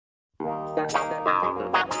Thank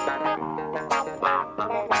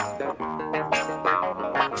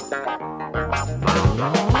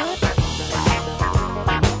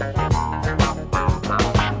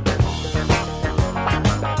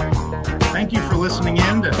you for listening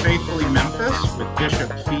in to Faithfully Memphis with Bishop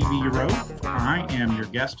Phoebe Roth. I am your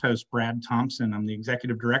guest host, Brad Thompson. I'm the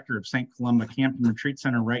Executive Director of St. Columba Camp and Retreat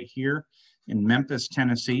Center right here in Memphis,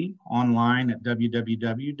 Tennessee, online at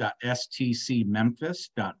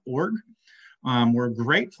www.stcmemphis.org. We're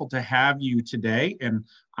grateful to have you today, and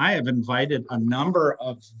I have invited a number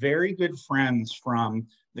of very good friends from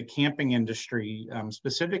the camping industry,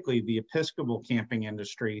 specifically the Episcopal camping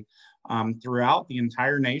industry, throughout the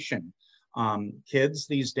entire nation. Kids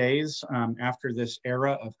these days, after this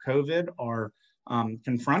era of COVID, are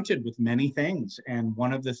confronted with many things. And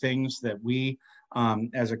one of the things that we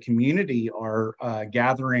as a community are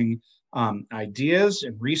gathering ideas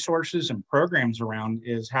and resources and programs around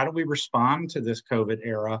is how do we respond to this COVID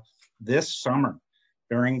era this summer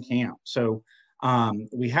during camp? So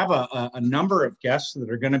we have a number of guests that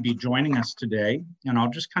are going to be joining us today, and I'll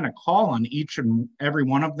just kind of call on each and every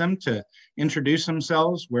one of them to introduce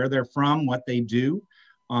themselves, where they're from, what they do,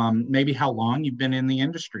 maybe how long you've been in the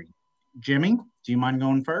industry. Jimmy, do you mind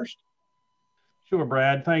going first? Sure,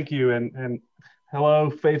 Brad. Thank you. And hello,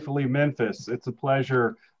 Faithfully Memphis. It's a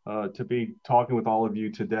pleasure to be talking with all of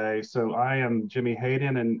you today. So I am Jimmy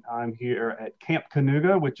Hayden, and I'm here at Camp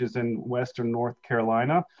Canoga, which is in Western North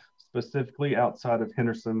Carolina, specifically outside of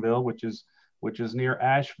Hendersonville, which is near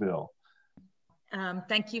Asheville.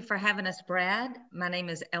 Thank you for having us, Brad. My name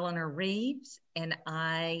is Eleanor Reeves, and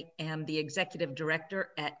I am the Executive Director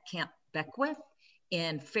at Camp Beckwith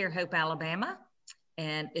in Fairhope, Alabama.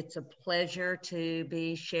 And it's a pleasure to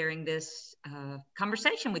be sharing this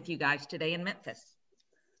conversation with you guys today in Memphis.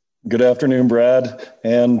 Good afternoon, Brad,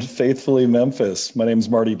 and Faithfully Memphis. My name is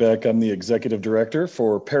Marty Beck. I'm the Executive Director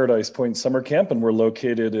for Paradise Point Summer Camp, and we're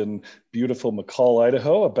located in beautiful McCall,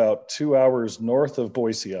 Idaho, about 2 hours north of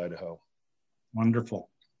Boise, Idaho. Wonderful.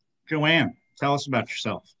 Joanne, tell us about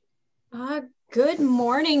yourself. Good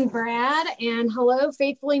morning, Brad, and hello,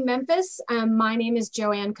 Faithfully Memphis. My name is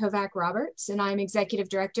Joanne Kovac-Roberts, and I'm Executive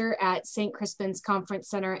Director at St. Crispin's Conference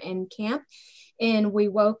Center and Camp in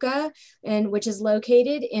Wewoka, which is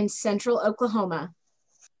located in central Oklahoma.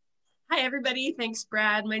 Hi, everybody. Thanks,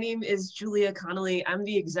 Brad. My name is Julia Connolly. I'm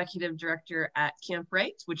the Executive Director at Camp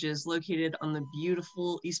Wright, which is located on the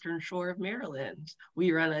beautiful eastern shore of Maryland.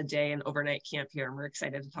 We run a day and overnight camp here, and we're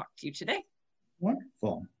excited to talk to you today.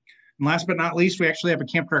 Wonderful. And last but not least, we actually have a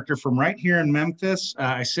camp director from right here in Memphis.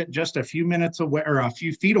 I sit just a few minutes away, or a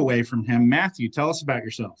few feet away from him. Matthew, tell us about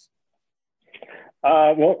yourself.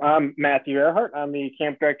 Well, I'm Matthew Earhart. I'm the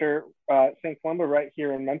camp director at St. Columba right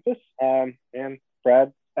here in Memphis. And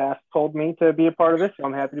Brad told me to be a part of this, so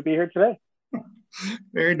I'm happy to be here today.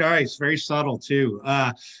 Very nice, very subtle too.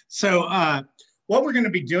 So what we're going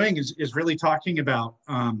to be doing is really talking about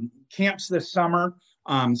camps this summer,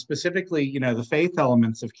 specifically, the faith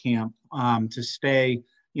elements of camp to stay,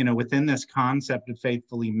 within this concept of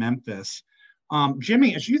Faithfully Memphis.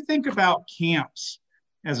 Jimmy, as you think about camps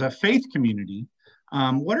as a faith community,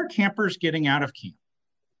 what are campers getting out of camp?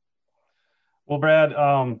 Well, Brad,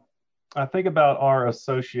 I think about our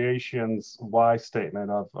association's why statement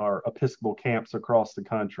of our Episcopal camps across the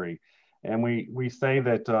country. And we say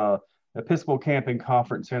that Episcopal camping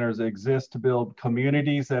conference centers exist to build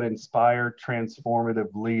communities that inspire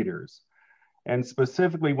transformative leaders. And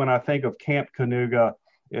specifically, when I think of Camp Canoga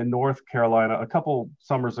in North Carolina, a couple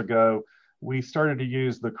summers ago, we started to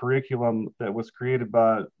use the curriculum that was created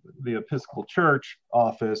by the Episcopal Church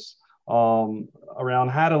office around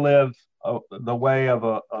how to live the way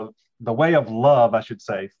of love, I should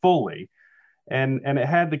say, fully. And it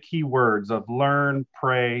had the key words of learn,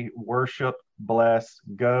 pray, worship, bless,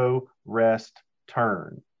 go, rest,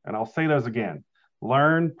 turn. And I'll say those again.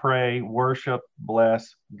 Learn, pray, worship,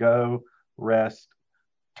 bless, go, rest,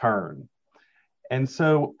 turn. And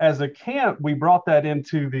so as a camp, we brought that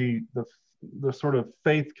into the sort of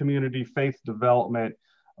faith community, faith development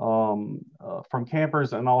from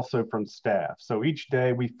campers and also from staff. So each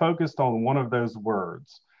day we focused on one of those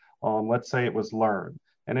words. Let's say it was learn.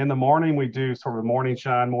 And in the morning, we do sort of morning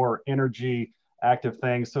shine, more energy, active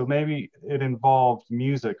things. So maybe it involved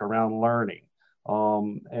music around learning.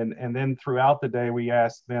 And then throughout the day, we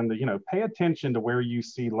ask them to, pay attention to where you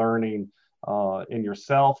see learning in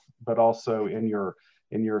yourself, but also in your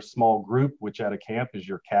small group, which at a camp is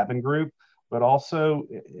your cabin group, but also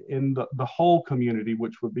in the whole community,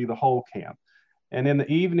 which would be the whole camp. And in the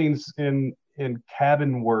evenings in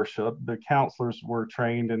cabin worship, the counselors were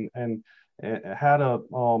trained and how to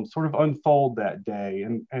sort of unfold that day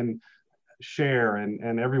and share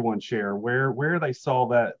and everyone share where they saw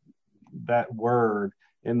that word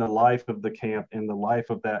in the life of the camp, in the life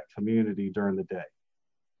of that community during the day.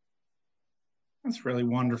 That's really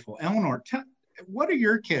wonderful. Eleanor, what are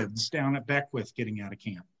your kids down at Beckwith getting out of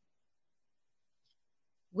camp?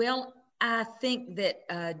 Well, I think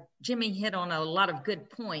that Jimmy hit on a lot of good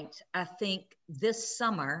points. I think this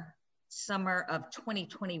summer of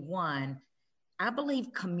 2021, I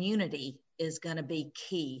believe community is going to be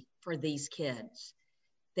key for these kids.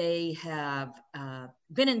 They have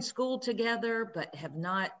been in school together, but have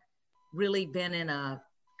not really been in a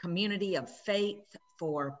community of faith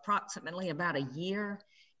for approximately about a year.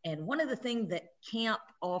 And one of the things that camp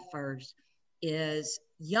offers is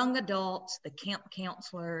young adults, the camp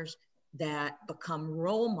counselors, that become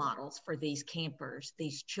role models for these campers,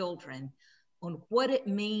 these children, on what it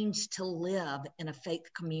means to live in a faith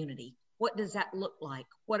community. What does that look like?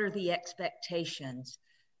 What are the expectations?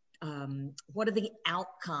 What are the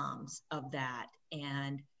outcomes of that?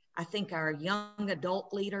 And I think our young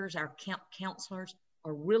adult leaders, our camp counselors,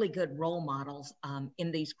 are really good role models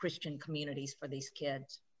in these Christian communities for these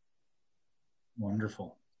kids.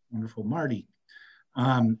 Wonderful, wonderful. Marty,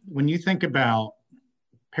 when you think about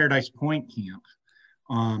Paradise Point Camp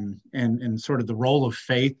and sort of the role of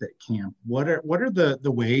faith at camp, what are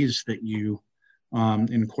the ways that you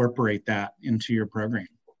incorporate that into your program?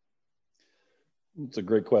 It's a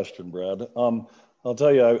great question, Brad. I'll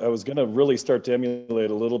tell you, I was going to really start to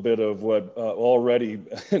emulate a little bit of what already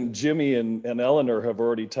Jimmy and Eleanor have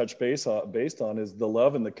already touched based on is the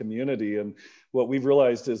love in the community. And what we've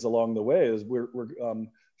realized is along the way is we're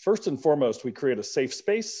first and foremost, we create a safe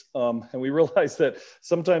space. And we realize that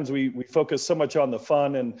sometimes we focus so much on the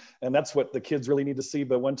fun and that's what the kids really need to see.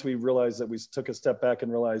 But once we realized that we took a step back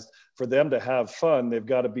and realized for them to have fun, they've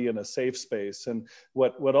got to be in a safe space. And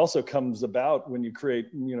what also comes about when you create,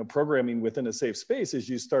 programming within a safe space is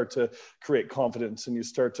you start to create confidence and you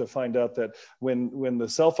start to find out that when the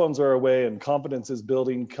cell phones are away and confidence is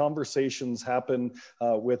building, conversations happen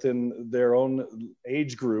within their own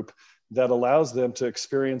age group that allows them to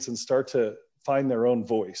experience and start to find their own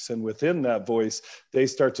voice. And within that voice, they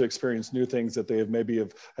start to experience new things that they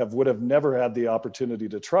would have never had the opportunity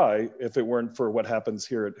to try if it weren't for what happens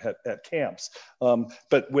here at camps.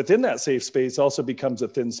 But within that safe space also becomes a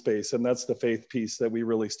thin space. And that's the faith piece that we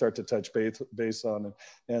really start to touch base on.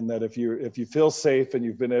 And that if you feel safe and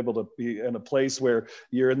you've been able to be in a place where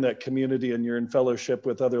you're in that community and you're in fellowship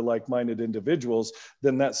with other like-minded individuals,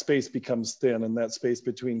 then that space becomes thin. And that space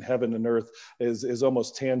between heaven and earth is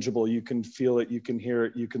almost tangible. You can feel it, you can hear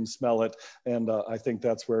it, you can smell it. And I think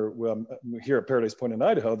that's where here at Paradise Point in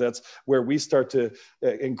Idaho, that's where we start to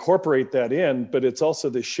incorporate that in, but it's also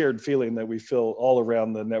the shared feeling that we feel all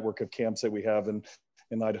around the network of camps that we have in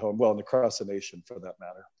Idaho, and across the nation for that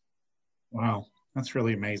matter. Wow, that's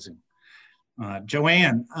really amazing.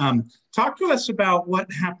 Joanne, talk to us about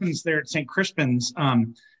what happens there at St. Crispin's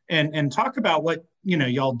and talk about what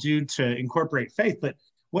y'all do to incorporate faith, but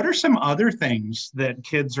what are some other things that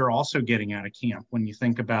kids are also getting out of camp when you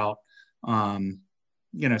think about,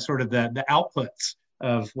 sort of the outputs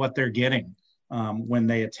of what they're getting when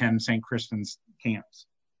they attend St. Crispin's camps?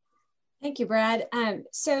 Thank you, Brad.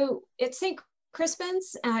 So at St.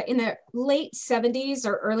 Crispin's in the late 70s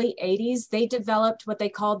or early 80s, they developed what they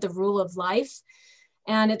called the Rule of Life.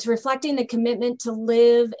 And it's reflecting the commitment to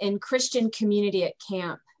live in Christian community at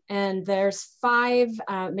camp. And there's 5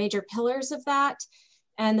 major pillars of that.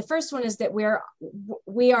 And the first one is that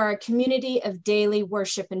we are a community of daily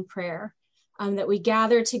worship and prayer, that we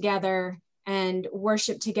gather together and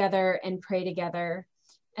worship together and pray together.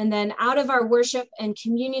 And then out of our worship and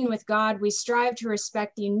communion with God, we strive to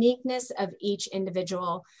respect the uniqueness of each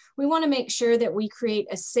individual. We want to make sure that we create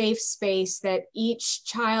a safe space that each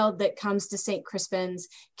child that comes to St. Crispin's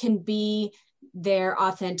can be their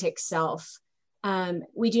authentic self.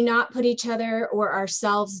 We do not put each other or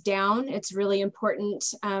ourselves down. It's really important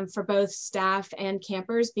for both staff and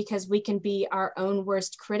campers because we can be our own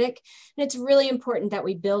worst critic. And it's really important that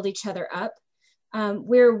we build each other up.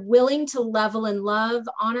 We're willing to level in love,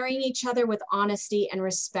 honoring each other with honesty and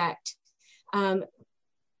respect.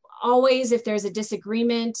 Always, if there's a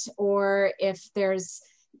disagreement or if there's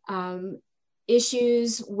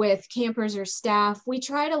issues with campers or staff, we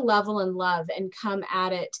try to level in love and come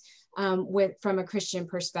at it from a Christian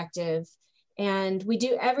perspective. And we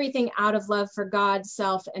do everything out of love for God,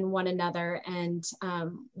 self, and one another. And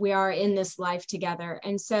we are in this life together.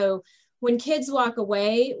 And so when kids walk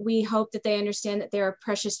away, we hope that they understand that they're a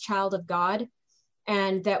precious child of God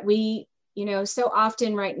and that we, so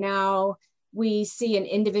often right now, we see an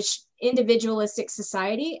individualistic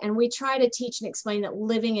society. And we try to teach and explain that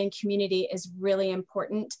living in community is really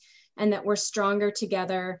important and that we're stronger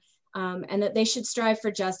together, and that they should strive for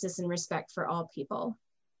justice and respect for all people.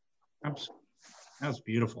 Absolutely. That was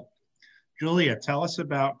beautiful. Julia, tell us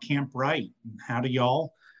about Camp Right. How do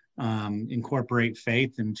y'all incorporate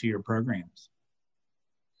faith into your programs?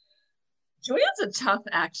 Joanne's a tough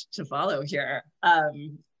act to follow here.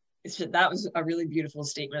 That was a really beautiful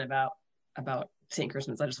statement about St.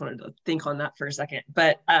 Crispin's. I just wanted to think on that for a second.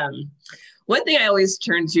 But one thing I always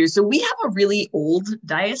turn to, so we have a really old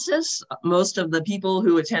diocese. Most of the people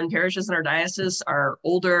who attend parishes in our diocese are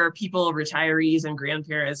older people, retirees and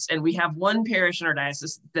grandparents. And we have one parish in our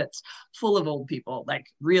diocese that's full of old people, like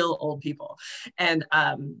real old people. And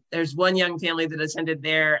there's one young family that attended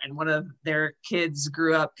there, and one of their kids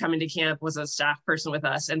grew up coming to camp, was a staff person with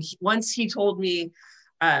us. And once he told me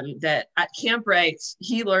that at Camp Right,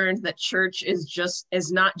 he learned that church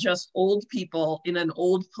is not just old people in an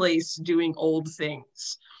old place doing old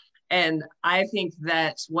things. And I think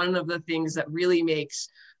that one of the things that really makes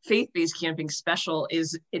faith-based camping special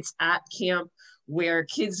is it's at camp where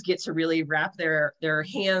kids get to really wrap their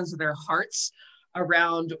hands and their hearts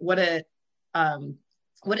around what it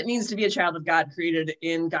means to be a child of God, created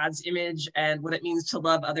in God's image, and what it means to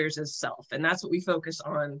love others as self. And that's what we focus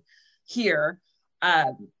on here.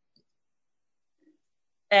 And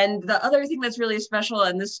the other thing that's really special,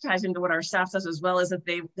 and this ties into what our staff does as well, is that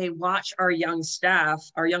they watch our young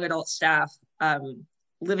adult staff,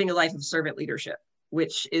 living a life of servant leadership,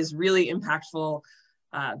 which is really impactful,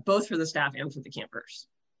 both for the staff and for the campers.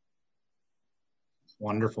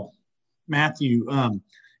 Wonderful. Matthew,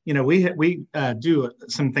 we do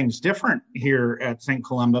some things different here at St.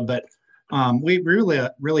 Columba, but we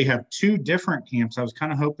really have two different camps. I was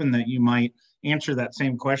kind of hoping that you might answer that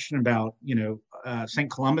same question about,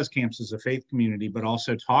 St. Columba's camps as a faith community, but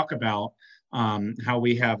also talk about how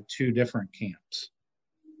we have two different camps.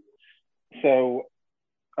 So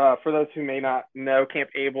for those who may not know,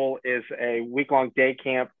 Camp Able is a week-long day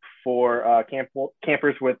camp for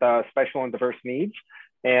campers with special and diverse needs,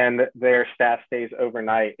 and their staff stays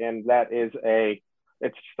overnight. And that is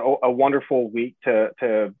it's a wonderful week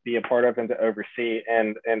to be a part of and to oversee,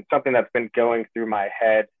 and something that's been going through my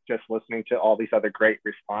head just listening to all these other great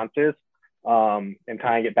responses, and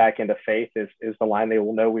tying it back into faith is the line, "They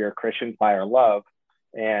will know we are Christians by our love."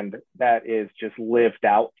 And that is just lived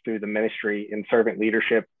out through the ministry and servant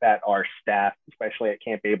leadership that our staff, especially at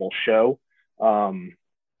Camp Able, show.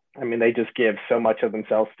 They just give so much of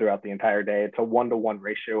themselves throughout the entire day. It's a 1-to-1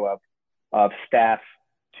 ratio of staff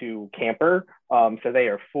to camper. So they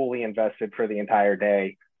are fully invested for the entire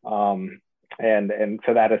day. And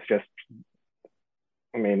so that is just,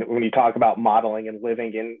 when you talk about modeling and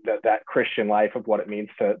living in that Christian life of what it means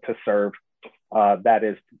to serve, that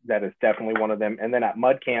is definitely one of them. And then at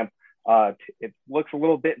Mud Camp, it looks a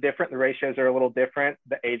little bit different. The ratios are a little different.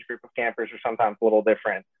 The age group of campers are sometimes a little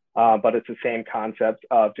different, but it's the same concept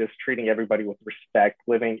of just treating everybody with respect,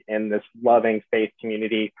 living in this loving faith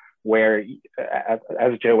community where,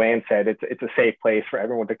 as Joanne said, it's a safe place for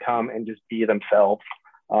everyone to come and just be themselves,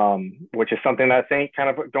 which is something that I think, kind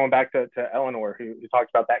of going back to Eleanor, who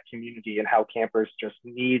talked about that community and how campers just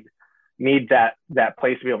need that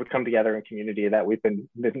place to be able to come together in community that we've been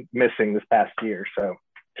missing this past year. So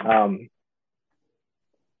this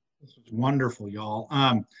was wonderful, y'all.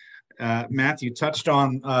 Matthew touched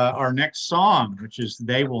on our next song, which is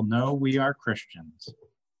 "They Will Know We Are Christians."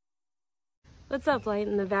 What's up, Light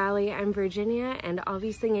in the Valley? I'm Virginia, and I'll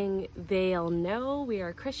be singing "They'll Know We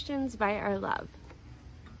Are Christians by Our Love."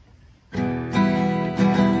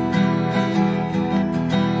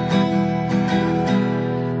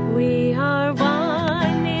 We are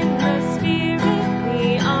one in the Spirit,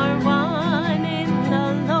 we are one in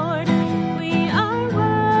the Lord. We are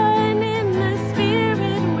one in the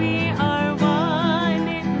Spirit, we are one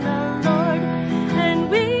in the Lord. And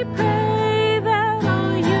we pray that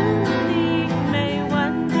all unity may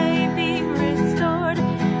one day be restored,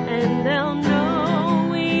 and they'll know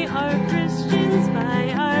we are Christians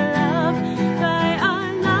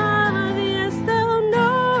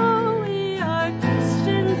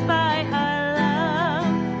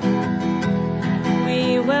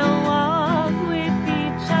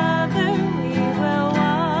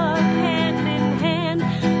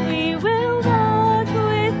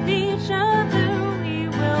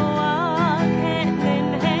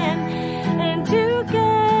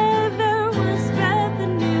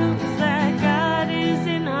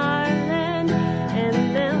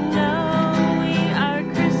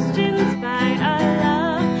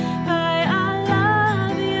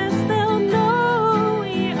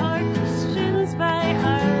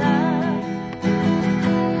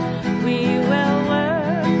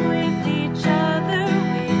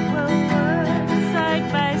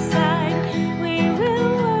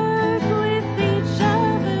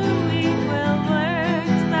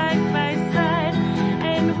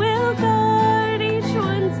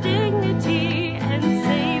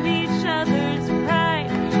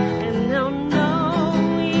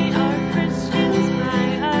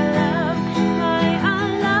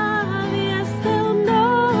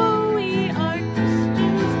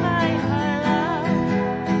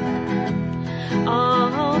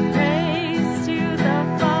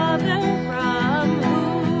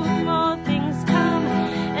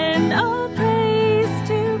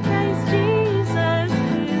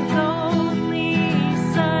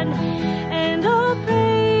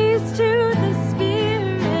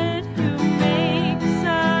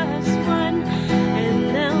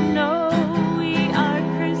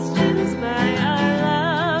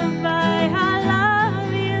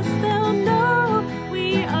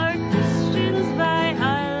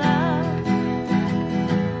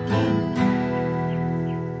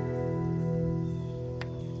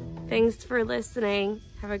for listening.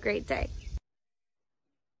 Have a great day.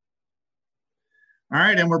 All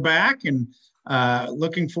right, and we're back and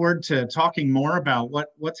looking forward to talking more about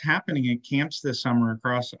what's happening at camps this summer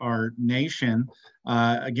across our nation.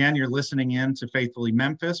 Again, you're listening in to Faithfully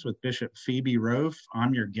Memphis with Bishop Phoebe Rofe.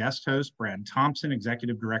 I'm your guest host, Brad Thompson,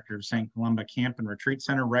 Executive Director of St. Columba Camp and Retreat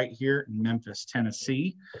Center right here in Memphis,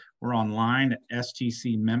 Tennessee. We're online at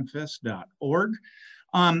stcmemphis.org.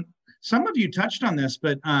 Some of you touched on this,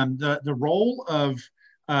 but the role of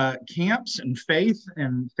camps and faith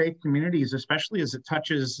communities, especially as it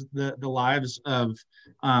touches the lives of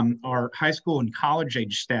our high school and college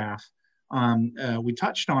age staff. We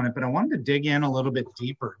touched on it, but I wanted to dig in a little bit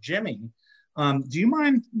deeper. Jimmy, do you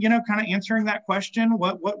mind, kind of answering that question?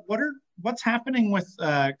 What's happening with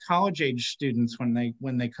college age students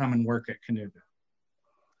when they come and work at Canuga?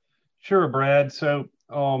 Sure, Brad. So,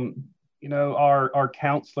 our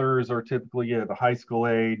counselors are typically the high school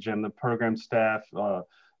age, and the program staff,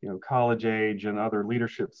 college age and other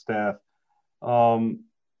leadership staff. I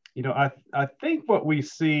think what we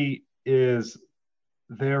see is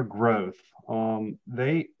their growth.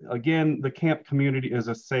 The camp community is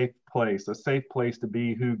a safe place to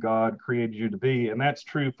be who God created you to be. And that's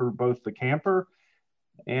true for both the camper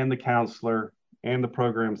and the counselor and the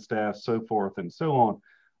program staff, so forth and so on.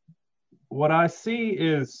 What I see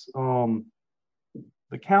is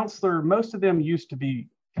the counselor, most of them used to be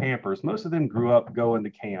campers. Most of them grew up going to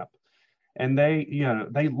camp, and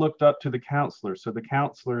they looked up to the counselors. So the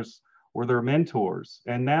counselors were their mentors,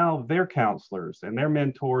 and now they're counselors, and their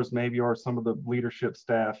mentors maybe are some of the leadership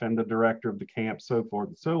staff and the director of the camp, so forth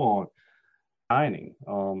and so on, shining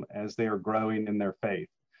as they are growing in their faith.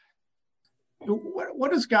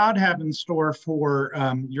 What does God have in store for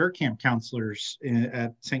your camp counselors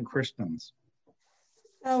at St. Crispin's?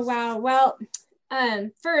 Oh, wow. Well,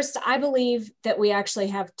 first, I believe that we actually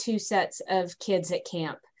have two sets of kids at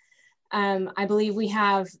camp. I believe we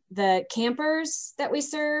have the campers that we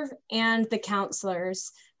serve and the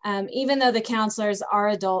counselors. Even though the counselors are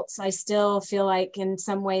adults, I still feel like in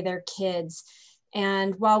some way they're kids.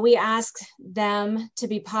 And while we ask them to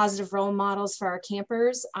be positive role models for our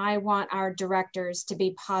campers, I want our directors to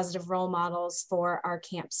be positive role models for our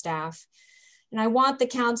camp staff. And I want the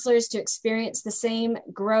counselors to experience the same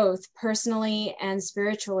growth personally and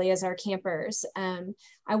spiritually as our campers.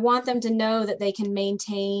 I want them to know that they can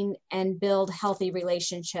maintain and build healthy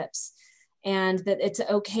relationships, and that it's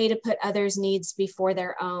okay to put others' needs before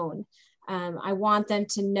their own. I want them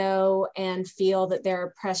to know and feel that they're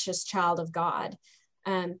a precious child of God.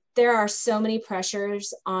 There are so many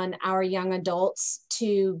pressures on our young adults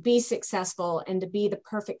to be successful and to be the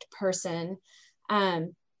perfect person,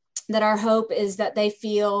 that our hope is that they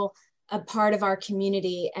feel a part of our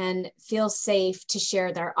community and feel safe to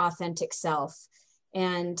share their authentic self.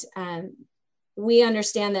 And we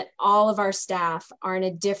understand that all of our staff are in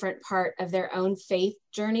a different part of their own faith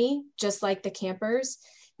journey, just like the campers.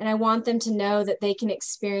 And I want them to know that they can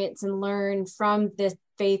experience and learn from the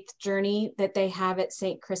faith journey that they have at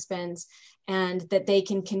St. Crispin's, and that they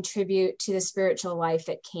can contribute to the spiritual life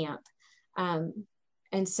at camp.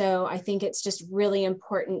 And so I think it's just really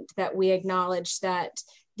important that we acknowledge that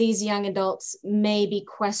these young adults may be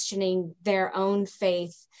questioning their own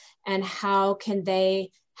faith, and how can they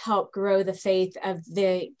help grow the faith of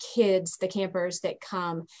the kids, the campers that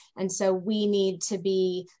come. And so we need to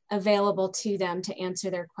be available to them to answer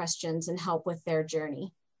their questions and help with their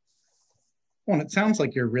journey. Well, it sounds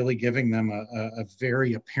like you're really giving them a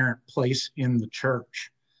very apparent place in the church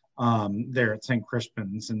there at St.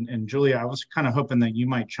 Crispin's. And Julia, I was kind of hoping that you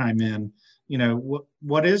might chime in.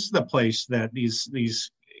 What is the place that these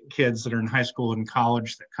kids that are in high school and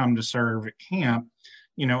college that come to serve at camp,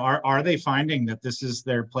 are they finding that this is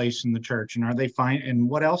their place in the church? And and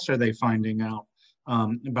what else are they finding out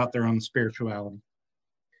about their own spirituality?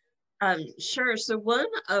 Sure. So one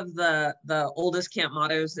of the oldest camp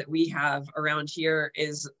mottos that we have around here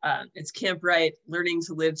is it's Camp Right, learning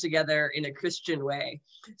to live together in a Christian way.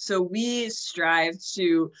 So we strive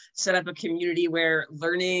to set up a community where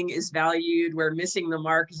learning is valued, where missing the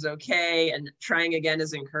mark is okay, and trying again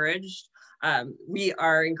is encouraged. We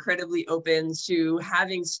are incredibly open to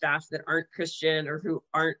having staff that aren't Christian or who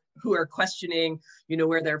are questioning,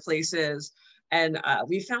 where their place is. And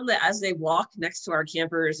we found that as they walk next to our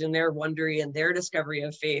campers in their wondery and their discovery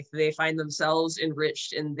of faith, they find themselves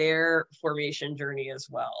enriched in their formation journey as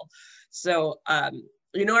well. So,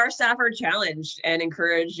 our staff are challenged and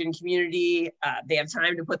encouraged in community. They have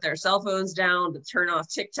time to put their cell phones down, to turn off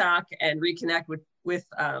TikTok and reconnect with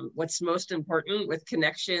what's most important, with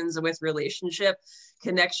connections, with relationship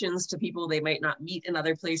connections to people they might not meet in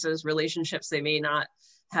other places, relationships they may not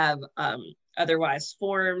have otherwise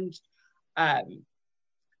formed.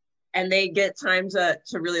 And they get time to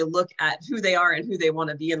really look at who they are and who they want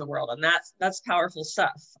to be in the world. And that's powerful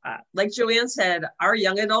stuff. Like Joanne said, our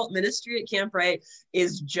young adult ministry at Camp Wright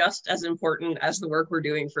is just as important as the work we're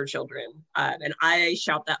doing for children. And I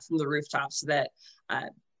shout that from the rooftops, that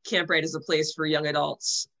Camp Wright is a place for young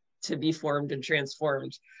adults to be formed and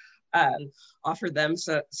transformed. Offer them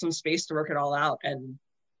some space to work it all out. And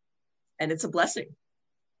it's a blessing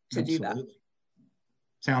to do that.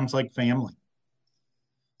 Sounds like family.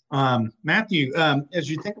 Matthew, as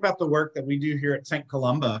you think about the work that we do here at St.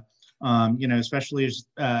 Columba, especially as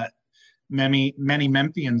many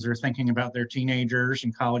Memphians are thinking about their teenagers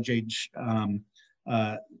and college age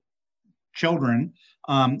children,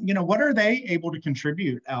 what are they able to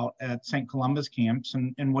contribute out at St. Columba's camps,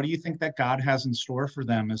 and what do you think that God has in store for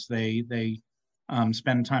them as they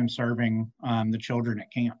spend time serving the children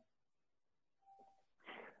at camp?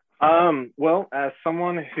 Well, as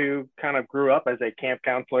someone who kind of grew up as a camp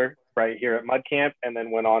counselor right here at Mud Camp, and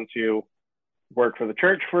then went on to work for the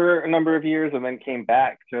church for a number of years, and then came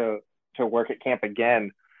back to work at camp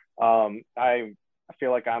again, I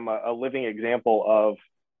feel like I'm a living example of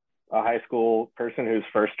a high school person whose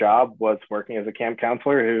first job was working as a camp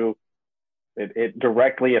counselor, who it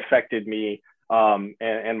directly affected me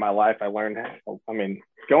and my life. I learned,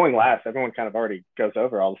 going last, everyone kind of already goes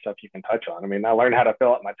over all the stuff you can touch on. I learned how to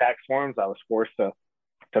fill out my tax forms. I was forced to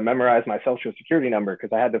memorize my social security number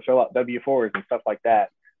because I had to fill out W-4s and stuff like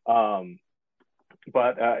that.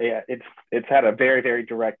 It's had a very, very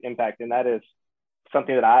direct impact. And that is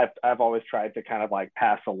something that I've always tried to kind of like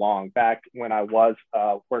pass along. Back when I was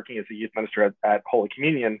working as a youth minister at Holy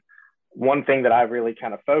Communion, one thing that I really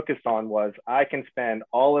kind of focused on was I can spend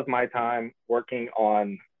all of my time working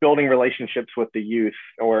on building relationships with the youth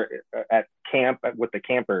or at camp with the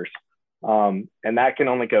campers. And that can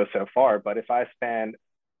only go so far. But if I spend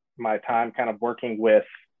my time kind of working with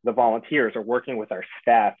the volunteers or working with our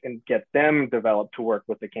staff and get them developed to work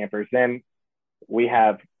with the campers, then we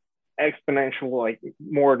have exponential,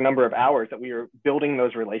 more number of hours that we are building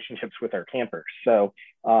those relationships with our campers. So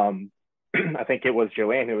I think it was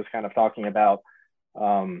Joanne who was kind of talking about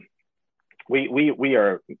we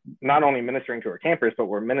are not only ministering to our campers, but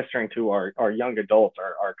we're ministering to our young adults,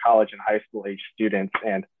 our college and high school age students,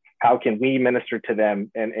 and how can we minister to them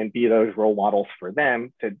and be those role models for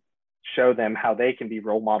them to show them how they can be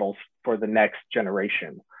role models for the next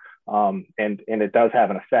generation. And it does have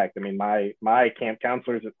an effect. My camp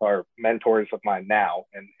counselors are mentors of mine now,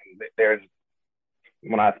 and there's,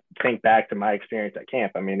 when I think back to my experience at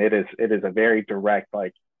camp, it is a very direct,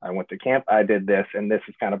 I went to camp, I did this, and this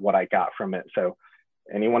is kind of what I got from it. So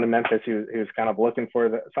anyone in Memphis who's kind of looking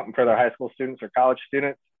for something for their high school students or college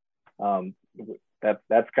students,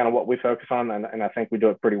 that's kind of what we focus on, and I think we do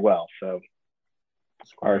it pretty well. So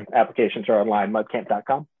our applications are online,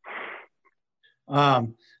 mudcamp.com.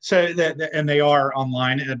 And they are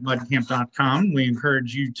online at mudcamp.com. We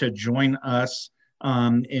encourage you to join us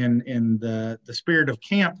in the spirit of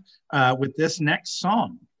camp with this next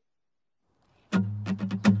song.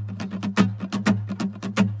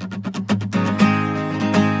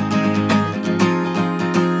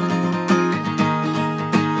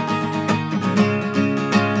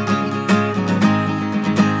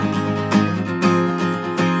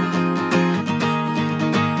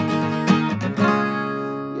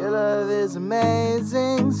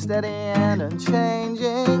 Steady and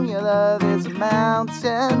unchanging, your love is a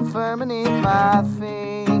mountain firm beneath my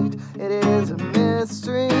feet. It is a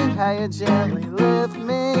mystery how you gently lift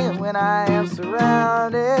me, and when I am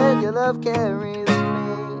surrounded, your love carries me.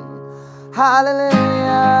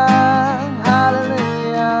 Hallelujah,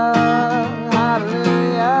 hallelujah,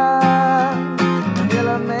 hallelujah. Your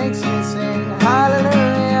love makes me sing.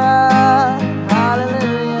 Hallelujah, hallelujah.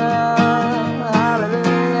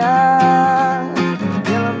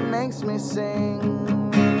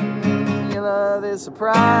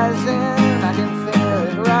 Surprising, I can feel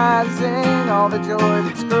it rising, all the joy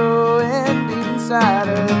that's growing deep inside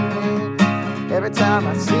of me. Every time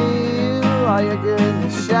I see you, all your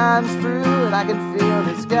goodness shines through, and I can feel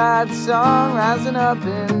this God song rising up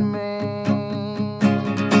in me.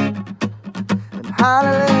 And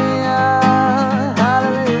hallelujah,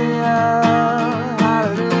 hallelujah,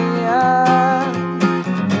 hallelujah.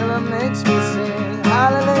 Your love makes me sing.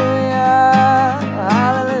 Hallelujah,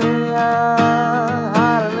 hallelujah.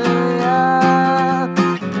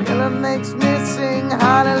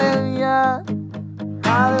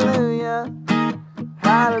 Hallelujah, hallelujah,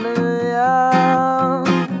 hallelujah.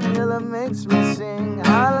 Your love makes me sing.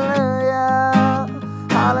 Hallelujah,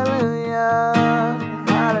 hallelujah,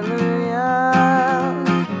 hallelujah.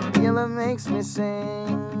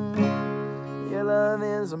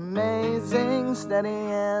 is amazing, steady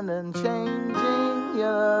and unchanging.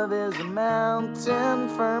 Your love is a mountain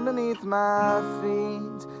firm beneath my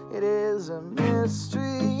feet. It is a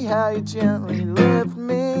mystery how you gently lift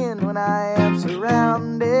me, and when I am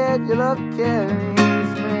surrounded, your love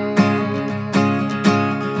carries me.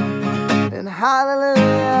 And hallelujah,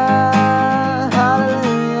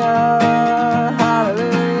 hallelujah,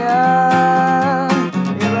 hallelujah.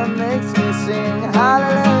 Your love makes me sing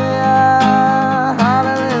hallelujah,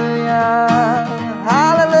 hallelujah,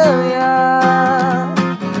 hallelujah.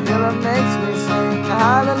 Your love makes me sing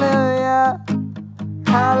hallelujah,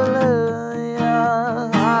 hallelujah,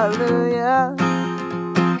 hallelujah.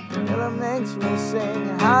 Your love makes me sing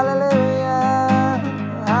hallelujah,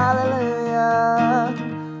 hallelujah,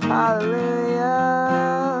 hallelujah.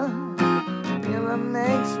 Your love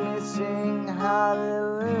makes me sing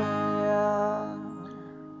hallelujah.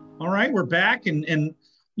 All right, we're back, and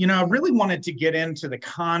you know, I really wanted to get into the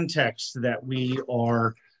context that we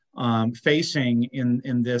are facing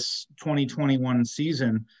in this 2021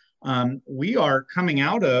 season. We are coming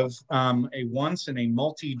out of a once in a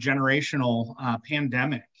multi-generational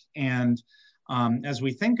pandemic, and as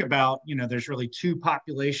we think about, you know, there's really two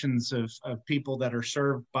populations of people that are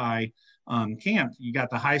served by camp. You got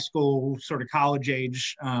the high school, sort of college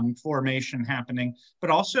age formation happening, but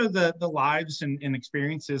also the lives and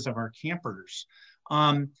experiences of our campers.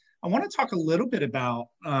 I want to talk a little bit about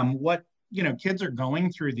what, you know, kids are going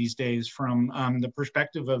through these days from the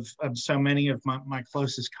perspective of so many of my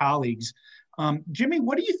closest colleagues. Jimmy,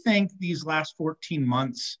 what do you think these last 14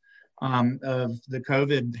 months of the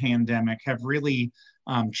COVID pandemic have really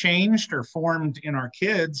changed or formed in our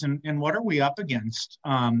kids, and what are we up against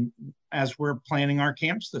as we're planning our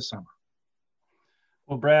camps this summer?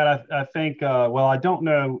 Well, Brad, I think, well, I don't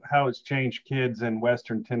know how it's changed kids in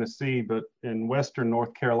Western Tennessee, but in Western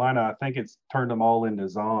North Carolina, I think it's turned them all into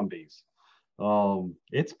zombies.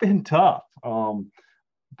 It's been tough.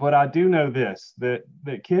 But I do know this, that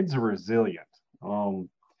kids are resilient.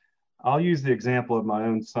 I'll use the example of my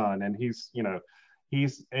own son, and he's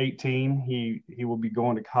 18. He will be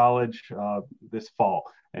going to college this fall,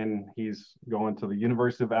 and he's going to the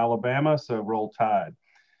University of Alabama, so roll tide.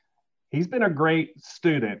 He's been a great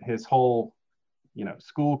student his whole,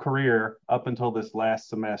 school career up until this last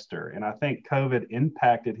semester. And I think COVID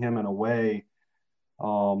impacted him in a way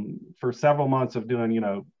for several months of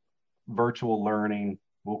doing, virtual learning.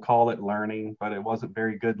 We'll call it learning, but it wasn't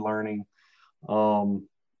very good learning. And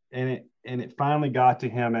it finally got to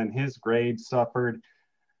him, and his grades suffered,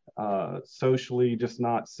 socially, just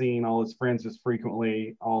not seeing all his friends as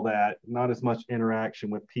frequently, all that, not as much interaction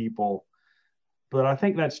with people. But I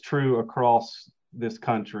think that's true across this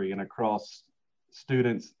country and across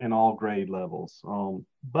students in all grade levels.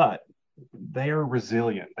 But they are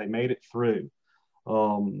resilient. They made it through.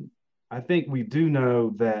 I think we do know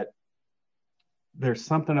that there's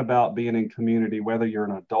something about being in community, whether you're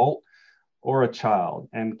an adult or a child.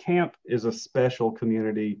 And camp is a special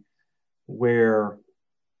community where,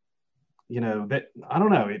 that, I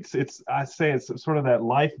don't know, I say it's sort of that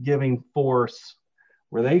life-giving force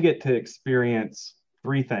where they get to experience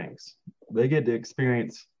three things. They get to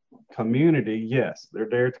experience community. Yes, they're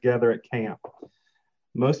there together at camp.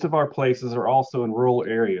 Most of our places are also in rural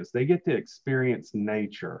areas. They get to experience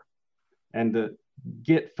nature and to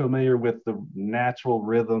get familiar with the natural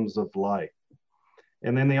rhythms of life.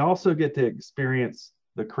 And then they also get to experience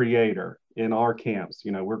the Creator in our camps.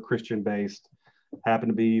 We're Christian-based, happen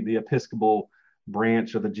to be the Episcopal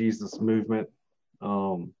branch of the Jesus movement.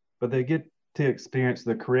 But they get to experience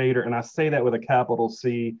the Creator, and I say that with a capital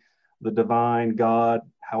C, the divine God,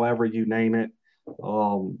 however you name it.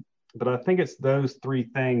 But I think it's those three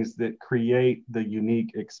things that create the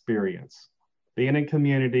unique experience: being in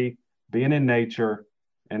community, being in nature,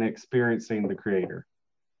 and experiencing the Creator.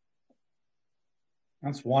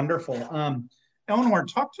 That's wonderful. Eleanor,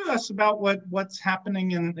 talk to us about what's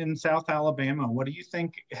happening in South Alabama. What do you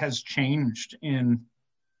think has changed in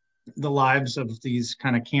the lives of these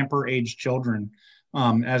kind of camper age children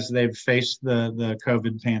as they've faced the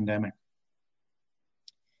COVID pandemic?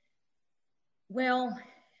 Well,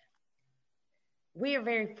 we are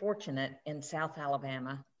very fortunate in South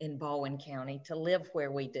Alabama, in Baldwin County, to live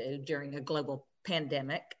where we do during a global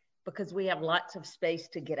pandemic because we have lots of space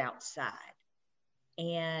to get outside.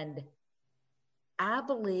 And I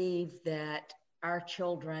believe that our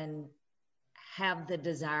children have the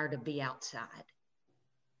desire to be outside,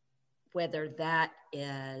 whether that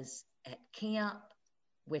is at camp,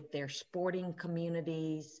 with their sporting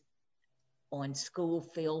communities, on school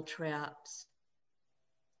field trips.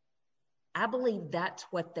 I believe that's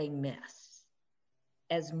what they miss.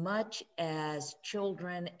 as much as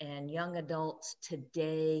children and young adults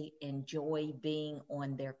today enjoy being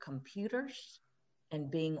on their computers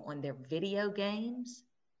and being on their video games,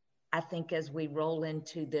 I think as we roll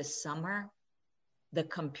into this summer, the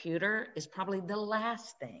computer is probably the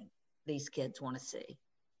last thing these kids want to see.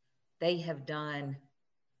 They have done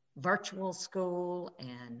virtual school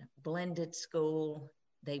and blended school.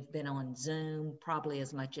 They've been on Zoom probably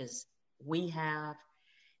as much as we have.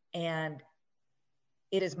 And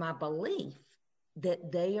it is my belief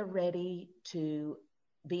that they are ready to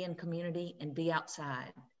be in community and be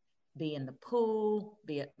outside, be in the pool,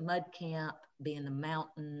 be at mud camp, be in the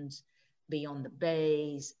mountains, be on the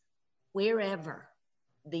bays, wherever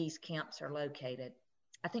these camps are located.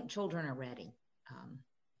 I think children are ready.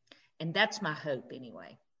 And that's my hope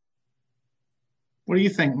anyway. What do you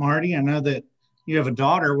think, Marty? I know that you have a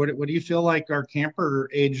daughter. What do you feel like our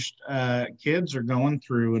camper-aged kids are going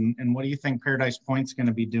through, and what do you think Paradise Point's going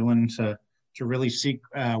to be doing to really seek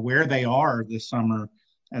where they are this summer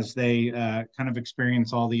as they kind of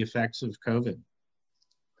experience all the effects of COVID?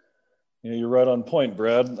 Yeah, you're right on point,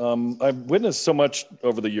 Brad. I've witnessed so much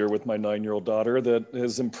over the year with my 9-year-old daughter that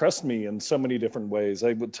has impressed me in so many different ways.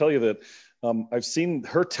 I would tell you that I've seen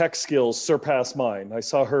her tech skills surpass mine. I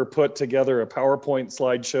saw her put together a PowerPoint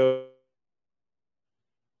slideshow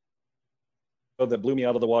that blew me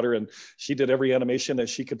out of the water, and she did every animation that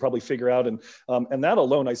she could probably figure out. And that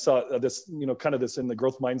alone, I saw this, kind of this in the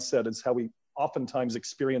growth mindset is how we oftentimes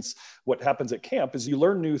experience what happens at camp is you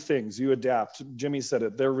learn new things, you adapt. Jimmy said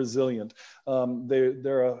it, they're resilient.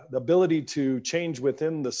 The ability to change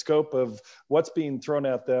within the scope of what's being thrown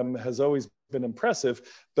at them has always been impressive.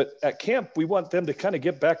 But at camp, we want them to kind of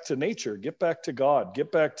get back to nature, get back to God,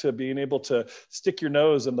 get back to being able to stick your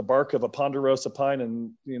nose in the bark of a ponderosa pine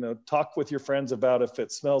and, talk with your friends about if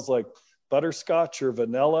it smells like butterscotch or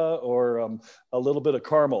vanilla or a little bit of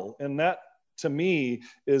caramel. And that, to me,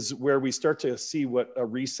 is where we start to see what a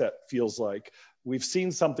reset feels like. We've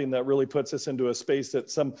seen something that really puts us into a space that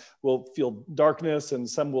some will feel darkness and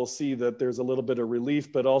some will see that there's a little bit of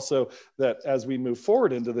relief, but also that as we move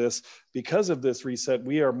forward into this, because of this reset,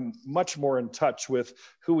 we are much more in touch with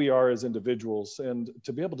who we are as individuals. And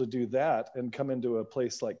to be able to do that and come into a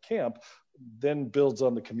place like camp then builds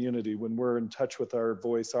on the community. When we're in touch with our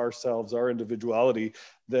voice, ourselves, our individuality,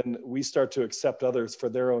 then we start to accept others for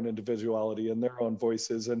their own individuality and their own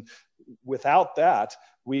voices. And without that,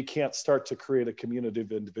 we can't start to create a community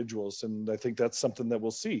of individuals. And I think that's something that we'll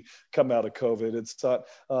see come out of COVID. It's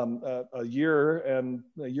a year and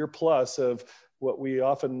a year plus of what we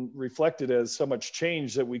often reflected as so much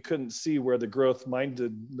change that we couldn't see where the growth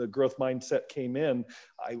mindset came in.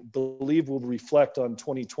 I believe we'll reflect on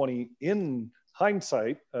 2020 in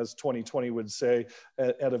hindsight, as 2020 would say,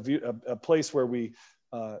 at a place where we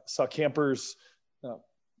saw campers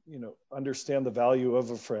understand the value of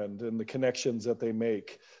a friend and the connections that they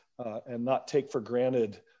make, and not take for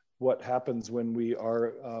granted what happens when we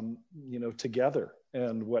are together,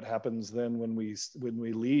 and what happens then when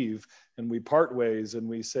we leave and we part ways and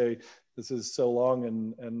we say this is so long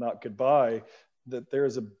and not goodbye. That there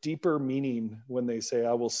is a deeper meaning when they say,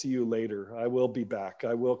 I will see you later, I will be back,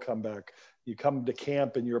 I will come back. You come to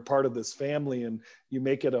camp and you're a part of this family and you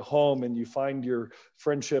make it a home and you find your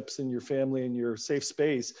friendships and your family and your safe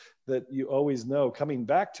space that you always know coming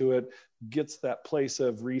back to it gets that place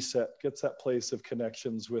of reset, gets that place of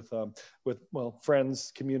connections with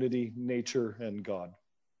friends, community, nature, and God.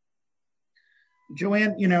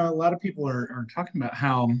 Joanne, a lot of people are talking about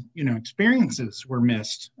how, experiences were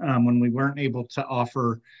missed when we weren't able to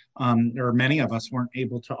offer, or many of us weren't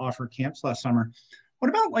able to offer camps last summer. What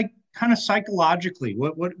about kind of psychologically?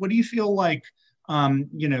 What do you feel like,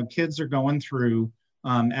 kids are going through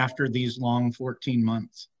after these long 14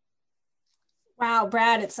 months? Wow,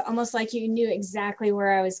 Brad, it's almost like you knew exactly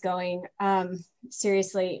where I was going.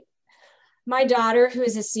 Seriously, my daughter, who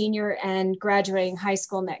is a senior and graduating high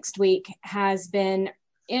school next week, has been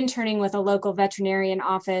interning with a local veterinarian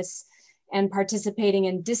office and participating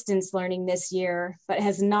in distance learning this year, but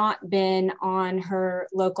has not been on her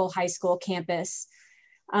local high school campus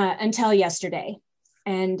until yesterday.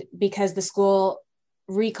 And because the school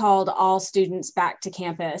recalled all students back to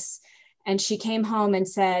campus, and she came home and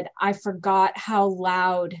said, I forgot how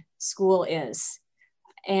loud school is.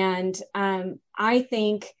 And I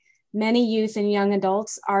think many youth and young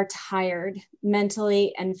adults are tired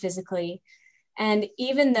mentally and physically. And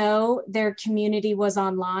even though their community was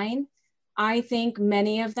online, I think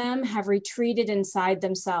many of them have retreated inside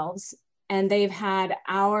themselves, and they've had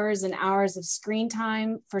hours and hours of screen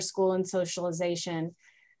time for school and socialization.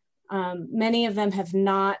 Many of them have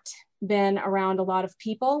not been around a lot of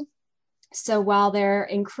people. So while they're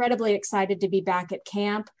incredibly excited to be back at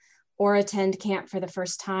camp or attend camp for the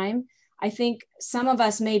first time, I think some of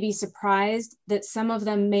us may be surprised that some of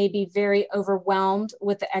them may be very overwhelmed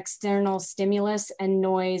with the external stimulus and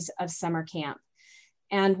noise of summer camp.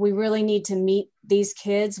 And we really need to meet these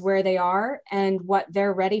kids where they are and what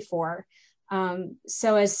they're ready for.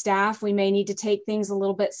 So as staff, we may need to take things a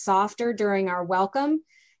little bit softer during our welcome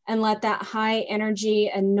and let that high energy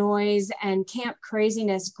and noise and camp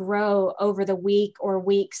craziness grow over the week or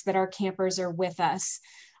weeks that our campers are with us.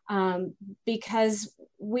 Because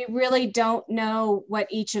we really don't know what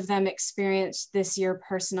each of them experienced this year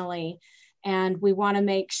personally. And we want to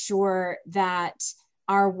make sure that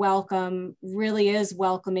our welcome really is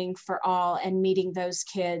welcoming for all and meeting those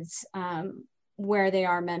kids where they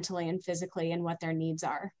are mentally and physically and what their needs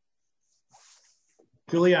are.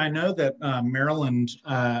 Julia, I know that Maryland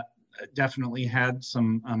definitely had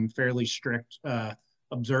some fairly strict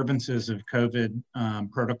observances of COVID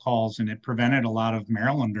protocols, and it prevented a lot of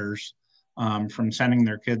Marylanders from sending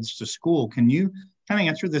their kids to school. Can you kind of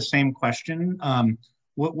answer the same question?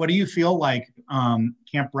 What do you feel like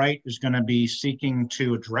Camp Wright is going to be seeking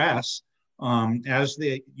to address as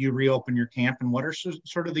you reopen your camp, and what are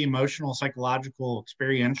sort of the emotional, psychological,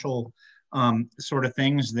 experiential sort of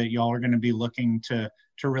things that y'all are going to be looking to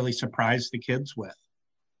really surprise the kids with?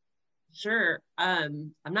 Sure.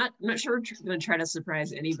 I'm not sure we're going to try to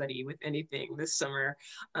surprise anybody with anything this summer.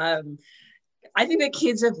 I think that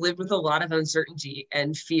kids have lived with a lot of uncertainty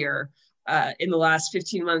and fear in the last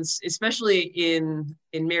 15 months, especially in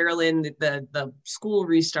Maryland. The school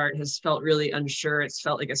restart has felt really unsure. It's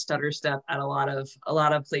felt like a stutter step at a lot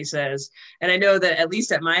of places. And I know that at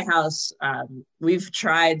least at my house, we've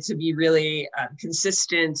tried to be really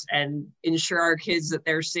consistent and ensure our kids that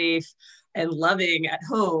they're safe and loving at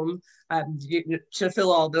home, to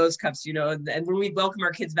fill all those cups, and when we welcome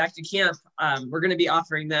our kids back to camp, we're going to be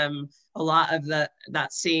offering them a lot of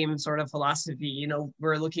that same sort of philosophy.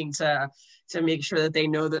 We're looking to make sure that they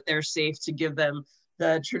know that they're safe, to give them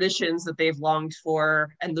the traditions that they've longed for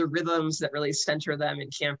and the rhythms that really center them in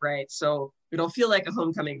Camp Wright. So it'll feel like a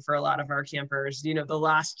homecoming for a lot of our campers. The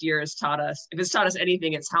last year has taught us, if it's taught us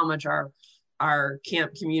anything, it's how much our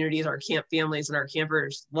camp communities, our camp families, and our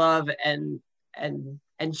campers love and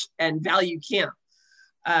value camp.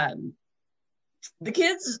 The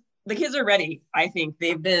kids are ready. I think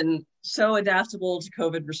they've been so adaptable to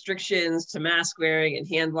COVID restrictions, to mask wearing and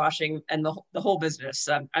hand washing, and the whole business.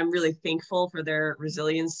 I'm really thankful for their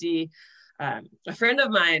resiliency. A friend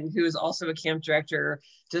of mine who is also a camp director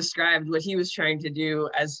described what he was trying to do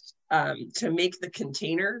as to make the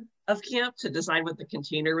container of camp, to decide what the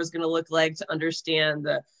container was going to look like, to understand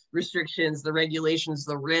the restrictions, the regulations,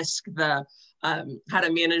 the risk, the how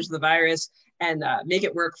to manage the virus, and make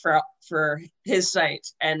it work for his site.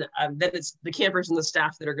 And then it's the campers and the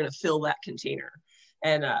staff that are going to fill that container.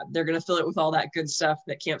 And they're going to fill it with all that good stuff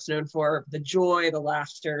that camp's known for: the joy, the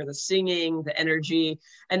laughter, the singing, the energy.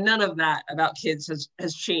 And none of that about kids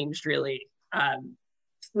has changed, really.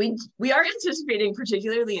 We are anticipating,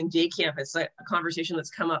 particularly in day camp, it's a conversation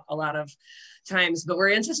that's come up a lot of times, but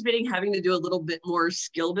we're anticipating having to do a little bit more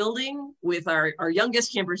skill building with our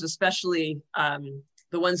youngest campers, especially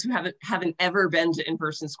the ones who haven't ever been to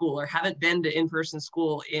in-person school, or haven't been to in-person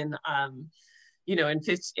school in a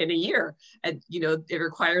year. And it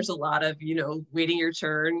requires a lot of waiting your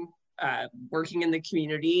turn, working in the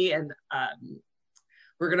community, and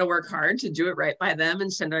we're going to work hard to do it right by them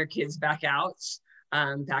and send our kids back out,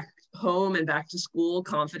 back home and back to school,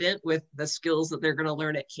 confident with the skills that they're going to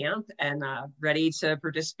learn at camp, and ready to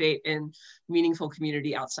participate in meaningful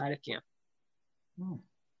community outside of camp.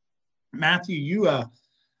 Matthew, you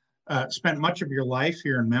spent much of your life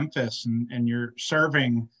here in Memphis, and you're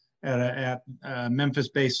serving at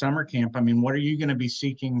Memphis-based summer camp. I mean, what are you going to be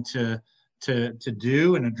seeking to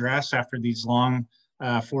do and address after these long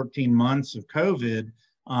 14 months of COVID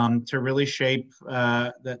to really shape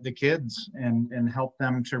the kids and help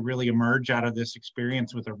them to really emerge out of this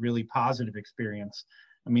experience with a really positive experience?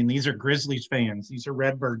 I mean, these are Grizzlies fans, these are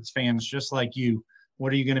Redbirds fans just like you.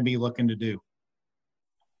 What are you going to be looking to do?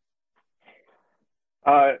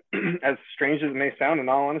 As strange as it may sound, in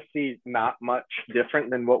all honesty, not much different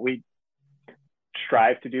than what we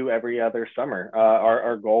strive to do every other summer.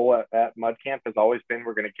 Our goal at Mud Camp has always been,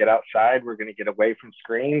 we're going to get outside, we're going to get away from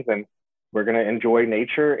screens, and we're going to enjoy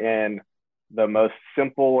nature in the most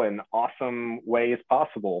simple and awesome ways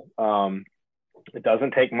possible. It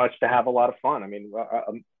doesn't take much to have a lot of fun. I mean,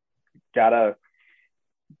 got a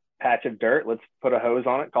patch of dirt, let's put a hose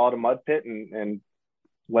on it, call it a mud pit, and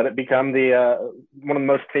let it become the one of the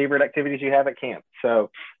most favorite activities you have at camp. So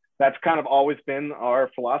that's kind of always been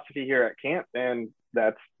our philosophy here at camp, and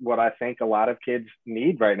that's what I think a lot of kids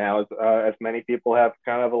need right now. As many people have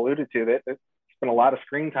kind of alluded to, that it's been a lot of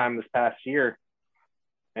screen time this past year,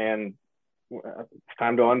 and it's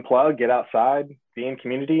time to unplug, get outside, be in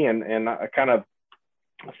community. And I kind of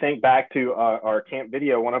think back to our camp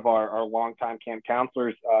video. One of our longtime camp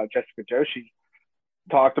counselors, Jessica Joshi,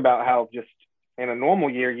 talked about how just in a normal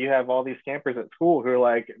year, you have all these campers at school who are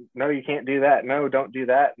like, no, you can't do that. No, don't do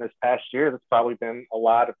that. And this past year, there's probably been a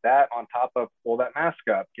lot of that on top of pull that mask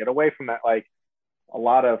up, get away from that. Like a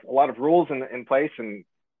lot of rules in place, and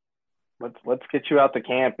let's get you out to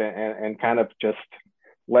camp and kind of just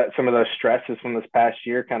let some of those stresses from this past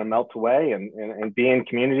year kind of melt away and be in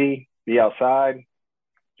community, be outside,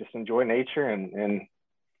 just enjoy nature and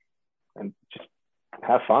just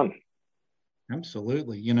have fun.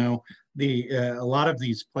 Absolutely. You know, a lot of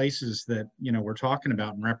these places that, you know, we're talking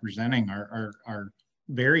about and representing are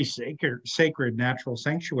very sacred natural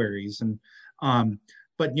sanctuaries. And,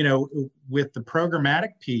 but, you know, with the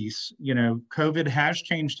programmatic piece, you know, COVID has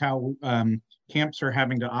changed how camps are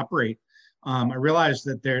having to operate. I realize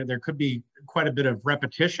that there could be quite a bit of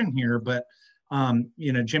repetition here, but,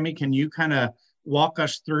 you know, Jimmy, can you kind of walk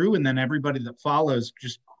us through, and then everybody that follows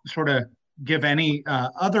just sort of give any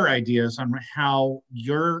other ideas on how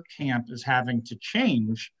your camp is having to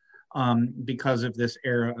change because of this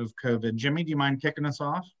era of COVID? Jimmy, do you mind kicking us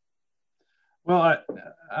off? Well,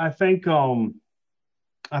 I think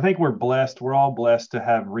we're blessed. We're all blessed to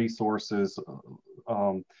have resources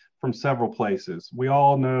from several places. We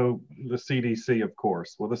all know the CDC, of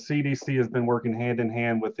course. Well, the CDC has been working hand in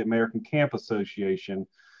hand with the American Camp Association,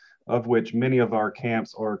 of which many of our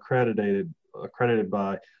camps are accredited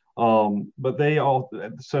by. But they all,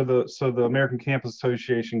 so the American Camp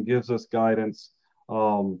Association gives us guidance.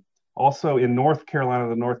 Also in North Carolina,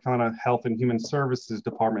 the North Carolina Health and Human Services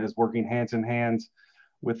Department is working hands in hand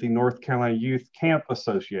with the North Carolina Youth Camp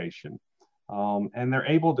Association. And they're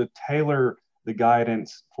able to tailor the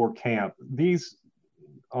guidance for camp. These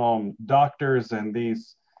doctors and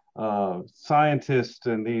these scientists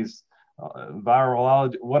and these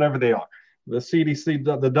virologists, whatever they are, the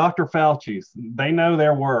CDC, the Dr. Fauci's, they know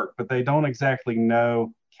their work, but they don't exactly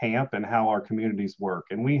know camp and how our communities work.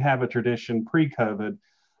 And we have a tradition pre-COVID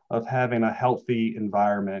of having a healthy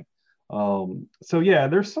environment. So yeah,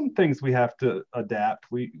 there's some things we have to adapt.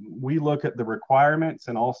 We look at the requirements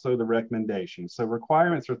and also the recommendations. So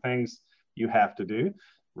requirements are things you have to do.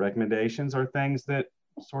 Recommendations are things that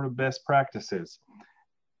sort of best practices.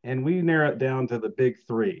 And we narrow it down to the big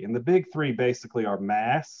three. And the big three basically are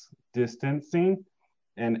masks, distancing,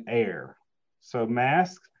 and air. So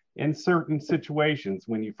masks in certain situations.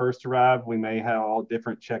 When you first arrive, we may have all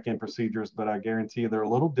different check-in procedures, but I guarantee you they're a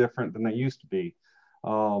little different than they used to be.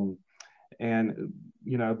 And,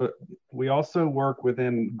 you know, but we also work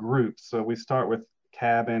within groups. So we start with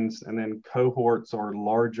cabins and then cohorts or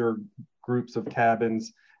larger groups of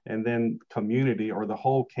cabins, and then community or the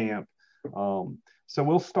whole camp. So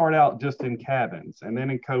we'll start out just in cabins and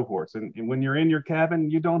then in cohorts. And when you're in your cabin,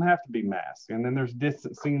 you don't have to be masked. And then there's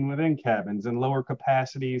distancing within cabins and lower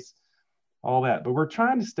capacities, all that. But we're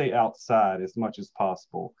trying to stay outside as much as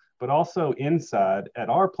possible, but also inside at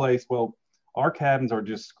our place. Well, our cabins are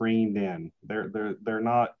just screened in. They're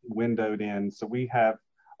not windowed in. So we have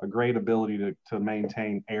a great ability to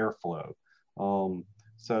maintain airflow.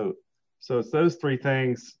 So it's those three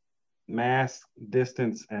things: mask,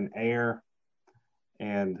 distance, and air.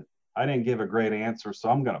 And I didn't give a great answer, so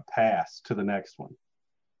I'm going to pass to the next one.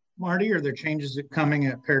 Marty, are there changes coming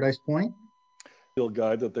at Paradise Point? Field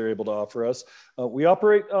guide that they're able to offer us. We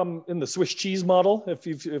operate in the Swiss cheese model.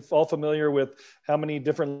 If all familiar with how many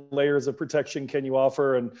different layers of protection can you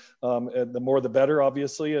offer, and the more the better,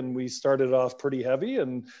 obviously. And we started off pretty heavy,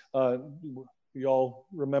 and you all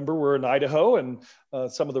remember we're in Idaho, and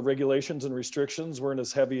some of the regulations and restrictions weren't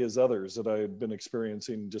as heavy as others that I had been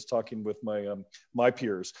experiencing just talking with my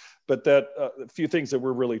peers. But that a few things that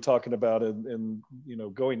we're really talking about, and you know,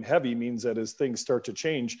 going heavy means that as things start to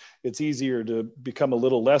change, it's easier to become a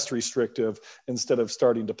little less restrictive instead of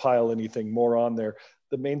starting to pile anything more on there.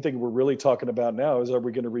 The main thing we're really talking about now is, are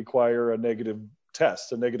we going to require a negative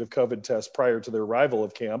COVID test prior to the arrival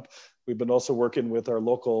of camp? We've been also working with our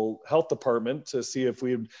local health department to see if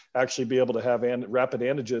we'd actually be able to have rapid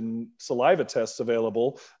antigen saliva tests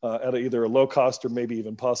available at either a low cost or maybe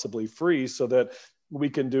even possibly free, so that we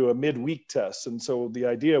can do a midweek test. And so the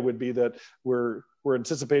idea would be that we're we're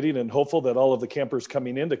anticipating and hopeful that all of the campers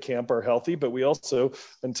coming into camp are healthy, but we also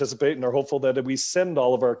anticipate and are hopeful that we send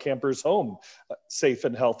all of our campers home safe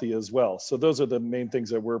and healthy as well. So those are the main things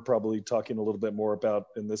that we're probably talking a little bit more about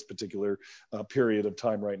in this particular period of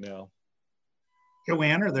time right now.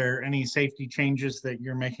 Joanne, are there any safety changes that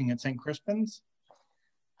you're making at St. Crispin's?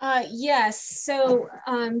 Yes, so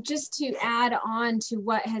just to add on to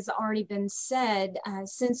what has already been said,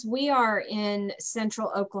 since we are in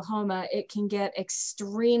central Oklahoma, it can get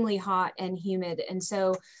extremely hot and humid. And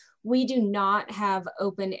so we do not have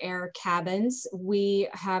open air cabins. We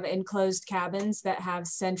have enclosed cabins that have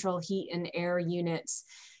central heat and air units.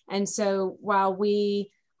 And so while we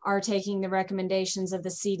are taking the recommendations of the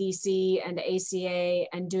CDC and ACA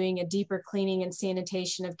and doing a deeper cleaning and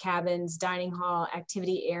sanitation of cabins, dining hall,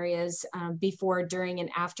 activity areas before, during, and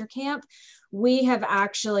after camp, we have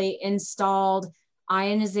actually installed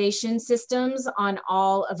ionization systems on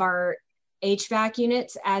all of our HVAC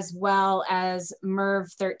units, as well as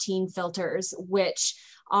MERV 13 filters, which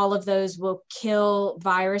all of those will kill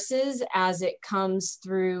viruses as it comes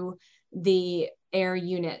through the air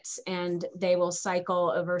units, and they will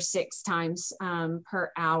cycle over 6 times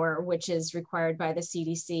per hour, which is required by the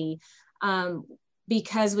CDC.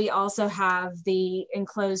 Because we also have the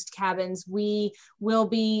enclosed cabins, we will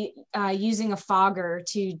be using a fogger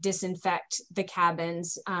to disinfect the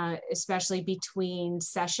cabins, especially between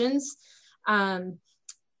sessions.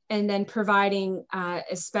 And then providing a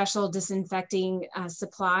special disinfecting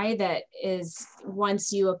supply that is,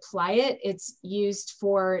 once you apply it, it's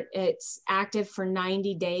active for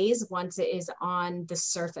 90 days once it is on the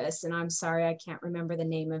surface. And I'm sorry, I can't remember the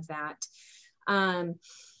name of that.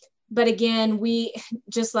 But again, we,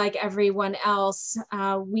 just like everyone else,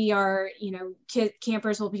 we are,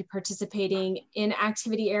 campers will be participating in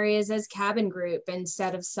activity areas as cabin group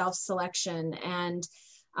instead of self-selection. And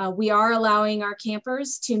we are allowing our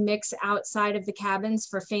campers to mix outside of the cabins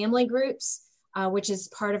for family groups, which is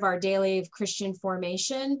part of our daily of Christian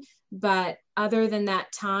formation. But other than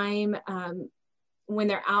that time, when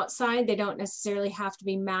they're outside, they don't necessarily have to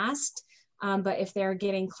be masked. But if they're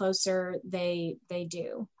getting closer, they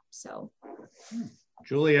do. So,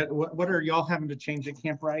 Julia, what are y'all having to change at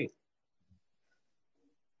Camp Wright?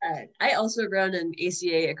 I also run an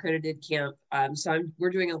ACA accredited camp, so we're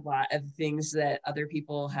doing a lot of things that other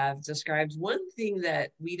people have described. One thing that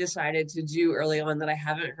we decided to do early on that I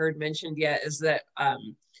haven't heard mentioned yet is that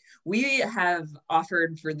we have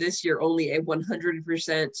offered for this year only a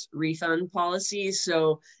 100% refund policy.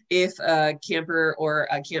 So if a camper or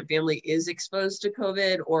a camp family is exposed to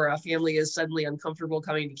COVID, or a family is suddenly uncomfortable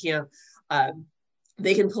coming to camp,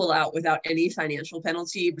 they can pull out without any financial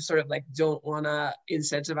penalty, sort of like don't want to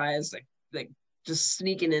incentivize like just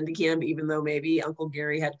sneaking into camp, even though maybe Uncle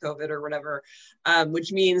Gary had COVID or whatever,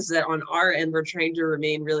 which means that on our end, we're trying to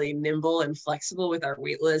remain really nimble and flexible with our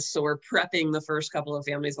wait list. So we're prepping the first couple of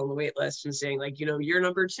families on the wait list and saying like, you're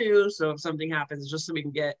number 2. So if something happens, just so we can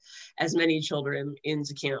get as many children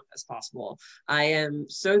into camp as possible. I am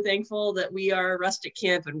so thankful that we are a rustic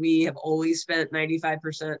camp and we have always spent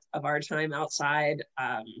 95% of our time outside.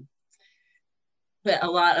 But a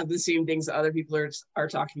lot of the same things that other people are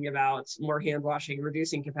talking about, more hand washing,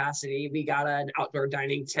 reducing capacity. We got an outdoor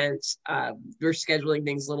dining tent. We're scheduling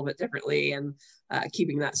things a little bit differently and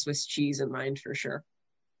keeping that Swiss cheese in mind for sure.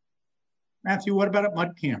 Matthew, what about at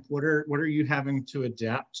Mud Camp? What are you having to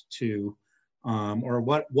adapt to, or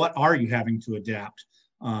what are you having to adapt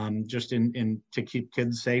just in to keep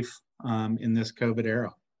kids safe in this COVID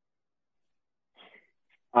era?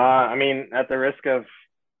 I mean, at the risk of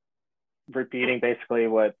repeating basically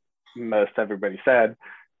what most everybody said,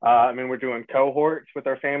 I mean, we're doing cohorts with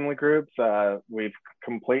our family groups. We've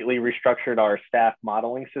completely restructured our staff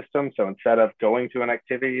modeling system. So instead of going to an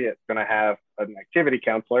activity, it's going to have an activity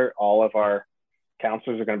counselor. All of our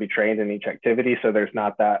counselors are going to be trained in each activity. So there's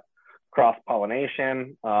not that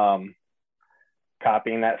cross-pollination.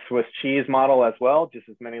 Copying that Swiss cheese model as well, just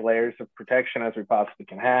as many layers of protection as we possibly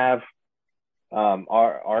can have.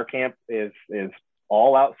 Our camp is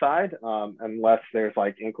all outside unless there's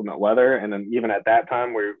like inclement weather. And then even at that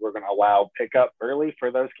time, we're going to allow pickup early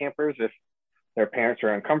for those campers if their parents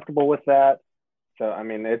are uncomfortable with that. So, I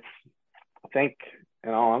mean, I think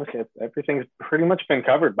in all honesty, everything's pretty much been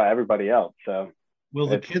covered by everybody else. So will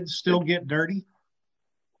the kids still get dirty?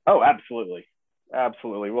 Oh, absolutely.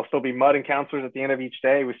 Absolutely. We'll still be mudding counselors at the end of each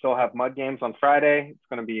day. We still have mud games on Friday. It's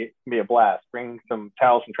going to be a blast. Bring some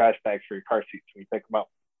towels and trash bags for your car seats when you pick them up.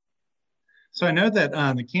 So I know that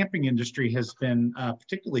the camping industry has been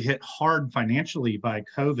particularly hit hard financially by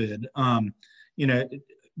COVID.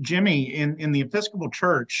 Jimmy, in the Episcopal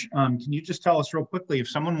Church, can you just tell us real quickly if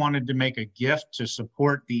someone wanted to make a gift to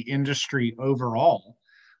support the industry overall,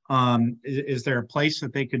 is there a place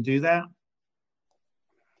that they could do that?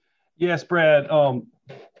 Yes, Brad. All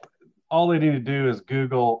they need to do is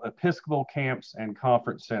Google Episcopal Camps and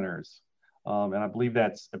Conference Centers. And I believe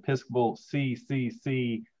that's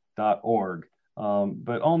episcopalccc.org.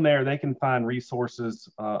 But on there, they can find resources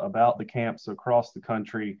about the camps across the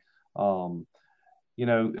country. You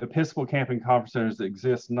know, Episcopal Camp and Conference Centers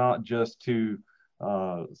exist not just to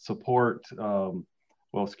support, well,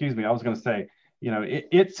 excuse me, I was going to say, you know,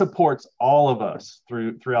 it supports all of us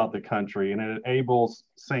throughout the country, and it enables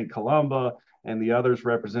St. Columba and the others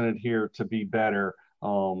represented here to be better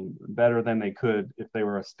than they could if they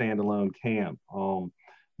were a standalone camp.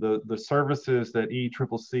 The services that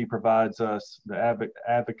ECCC provides us, the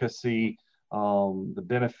advocacy, the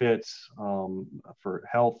benefits for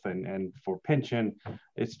health and for pension,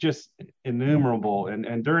 it's just innumerable.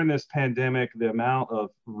 And during this pandemic, the amount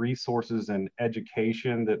of resources and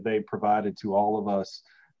education that they provided to all of us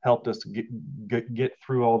helped us get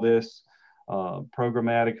through all this.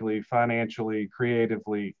 Programmatically, financially,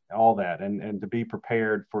 creatively, all that, and to be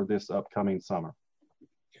prepared for this upcoming summer.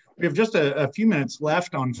 We have just a few minutes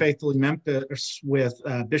left on Faithfully Memphis with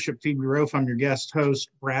Bishop Phoebe Roaf. I'm your guest host,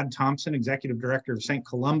 Brad Thompson, Executive Director of St.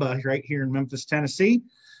 Columba, right here in Memphis, Tennessee.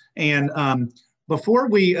 And before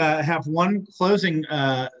we have one closing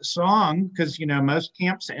song, because you know most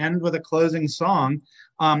camps end with a closing song,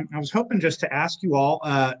 I was hoping just to ask you all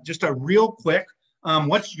just a real quick,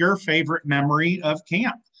 what's your favorite memory of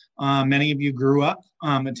camp? Many of you grew up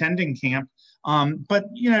attending camp, but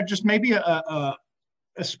you know, just maybe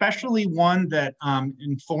especially one that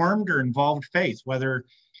informed or involved faith, whether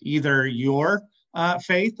either your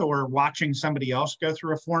faith or watching somebody else go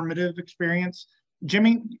through a formative experience.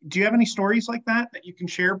 Jimmy, do you have any stories like that you can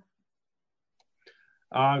share?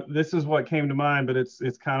 This is what came to mind, but it's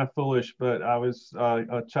kind of foolish. But I was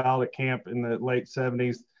a child at camp in the late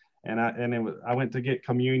 70s. And I went to get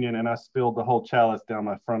communion, and I spilled the whole chalice down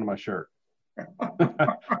my front of my shirt.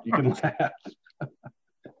 You can laugh.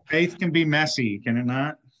 Faith can be messy, can it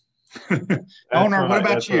not? Eleanor, what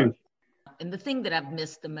about you? Right. And the thing that I've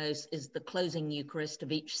missed the most is the closing Eucharist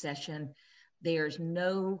of each session. There's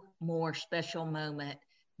no more special moment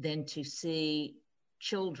than to see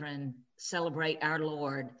children celebrate our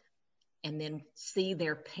Lord and then see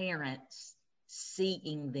their parents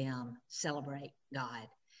seeing them celebrate God.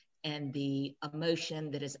 And the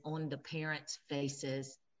emotion that is on the parents'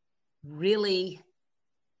 faces really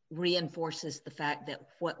reinforces the fact that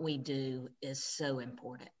what we do is so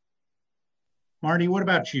important. Marty, what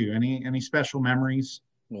about you? Any special memories?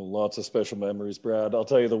 Well, lots of special memories, Brad. I'll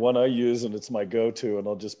tell you the one I use, and it's my go-to, and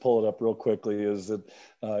I'll just pull it up real quickly, is that,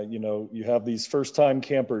 you know, you have these first-time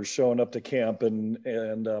campers showing up to camp and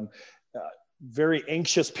very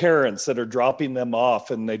anxious parents that are dropping them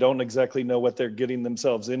off, and they don't exactly know what they're getting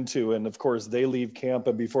themselves into. And of course, they leave camp,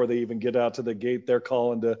 and before they even get out to the gate, they're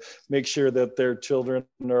calling to make sure that their children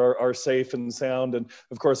are safe and sound. And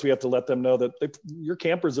of course, we have to let them know that your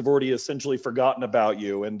campers have already essentially forgotten about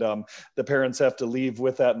you, and the parents have to leave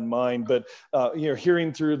with that in mind. But you know,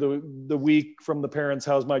 hearing through the week from the parents,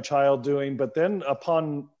 how's my child doing? But then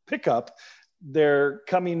upon pickup, they're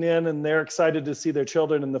coming in and they're excited to see their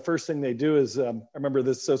children. And the first thing they do is, I remember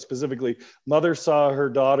this so specifically, mother saw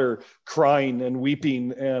her daughter crying and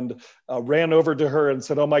weeping and ran over to her and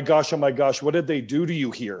said, oh my gosh, what did they do to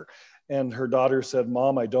you here? And her daughter said,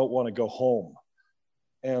 Mom, I don't want to go home.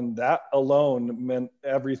 And that alone meant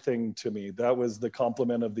everything to me. That was the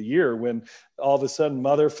compliment of the year, when all of a sudden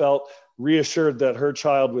mother felt reassured that her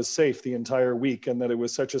child was safe the entire week, and that it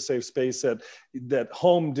was such a safe space that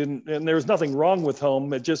home didn't, and there was nothing wrong with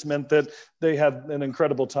home. It just meant that they had an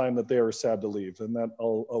incredible time that they were sad to leave. And that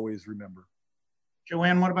I'll always remember.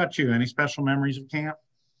 Joanne, what about you? Any special memories of camp?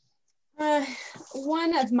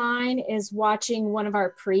 One of mine is watching one of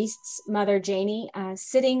our priests, Mother Janie,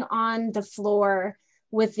 sitting on the floor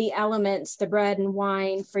with the elements, the bread and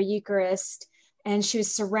wine for Eucharist. And she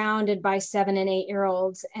was surrounded by 7 and 8 year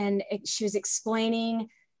olds. And she was explaining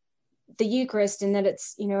the Eucharist, and that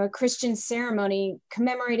it's, you know, a Christian ceremony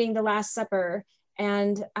commemorating the Last Supper.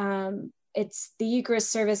 And it's the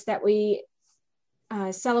Eucharist service that we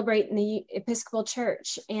celebrate in the Episcopal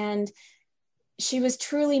Church. And she was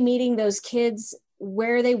truly meeting those kids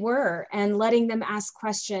where they were and letting them ask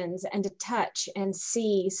questions and to touch and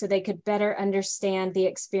see, so they could better understand the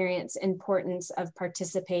importance of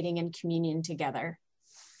participating in communion together.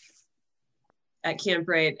 at Camp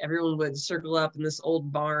Wright, everyone would circle up in this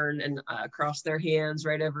old barn and cross their hands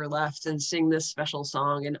right over left and sing this special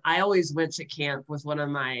song. And I always went to camp with one of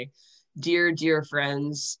my dear, dear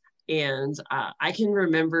friends. And I can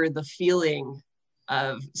remember the feeling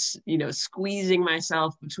of, squeezing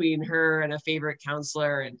myself between her and a favorite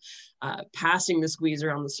counselor and passing the squeeze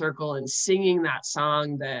around the circle and singing that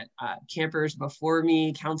song that campers before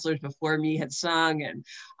me, counselors before me had sung,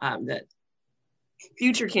 and that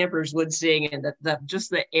future campers would sing, and that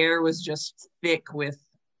just the air was just thick with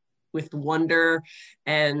wonder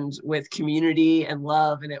and with community and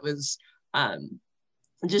love. And it was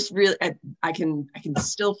just really, I can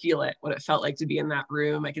still feel it, what it felt like to be in that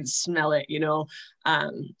room. I can smell it,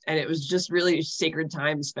 and it was just really sacred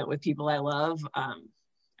time spent with people I love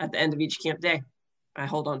at the end of each camp day. I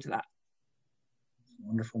hold on to that.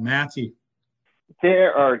 Wonderful. Matthew.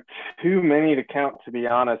 There are too many to count, to be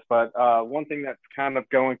honest, but one thing that's kind of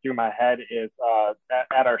going through my head is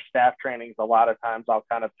at our staff trainings, a lot of times I'll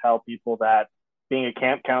kind of tell people that being a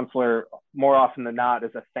camp counselor, more often than not,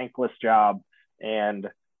 is a thankless job. And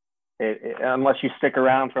unless you stick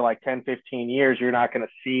around for like 10, 15 years, you're not going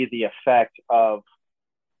to see the effect of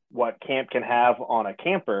what camp can have on a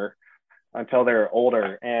camper until they're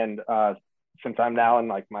older. And since I'm now in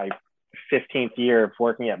like my 15th year of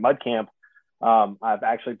working at Mud Camp, I've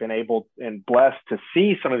actually been able and blessed to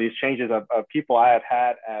see some of these changes of people I have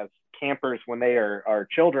had as campers when they are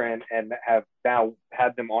children, and have now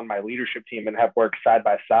had them on my leadership team and have worked side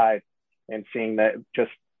by side, and seeing that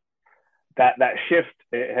just that shift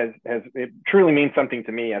it truly means something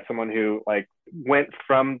to me as someone who like went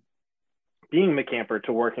from being the camper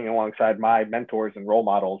to working alongside my mentors and role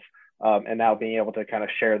models, and now being able to kind of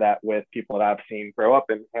share that with people that I've seen grow up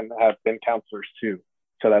and have been counselors too.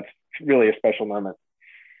 So that's really a special moment.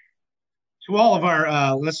 To all of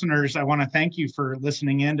our listeners, I want to thank you for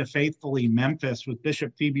listening in to Faithfully Memphis with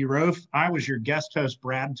Bishop Phoebe Roaf. I was your guest host,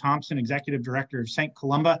 Brad Thompson, Executive Director of St.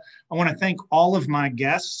 Columba. I want to thank all of my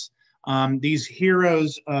guests, these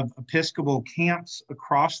heroes of Episcopal camps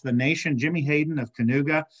across the nation: Jimmy Hayden of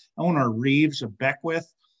Cayuga, Eleanor Reeves of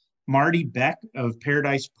Beckwith, Marty Beck of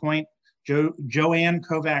Paradise Point, Joanne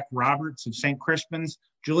Kovac Roberts of St. Crispin's,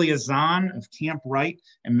 Julia Zahn of Camp Wright,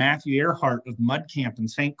 and Matthew Earhart of Mud Camp in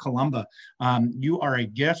St. Columba. You are a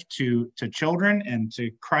gift to children and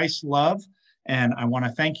to Christ's love. And I want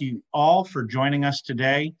to thank you all for joining us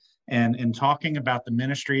today and talking about the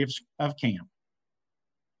ministry of camp.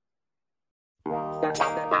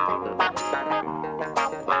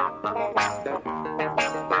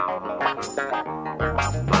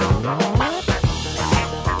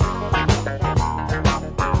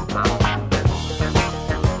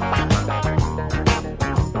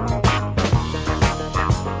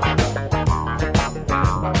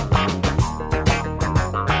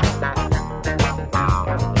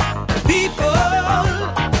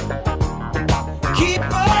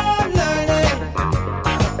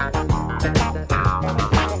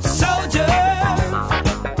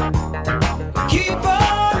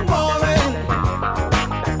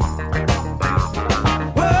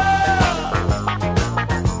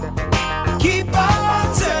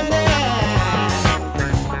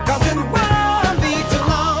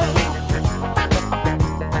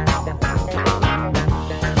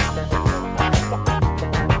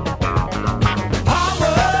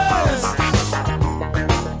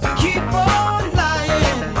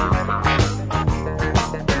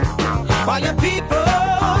 While your people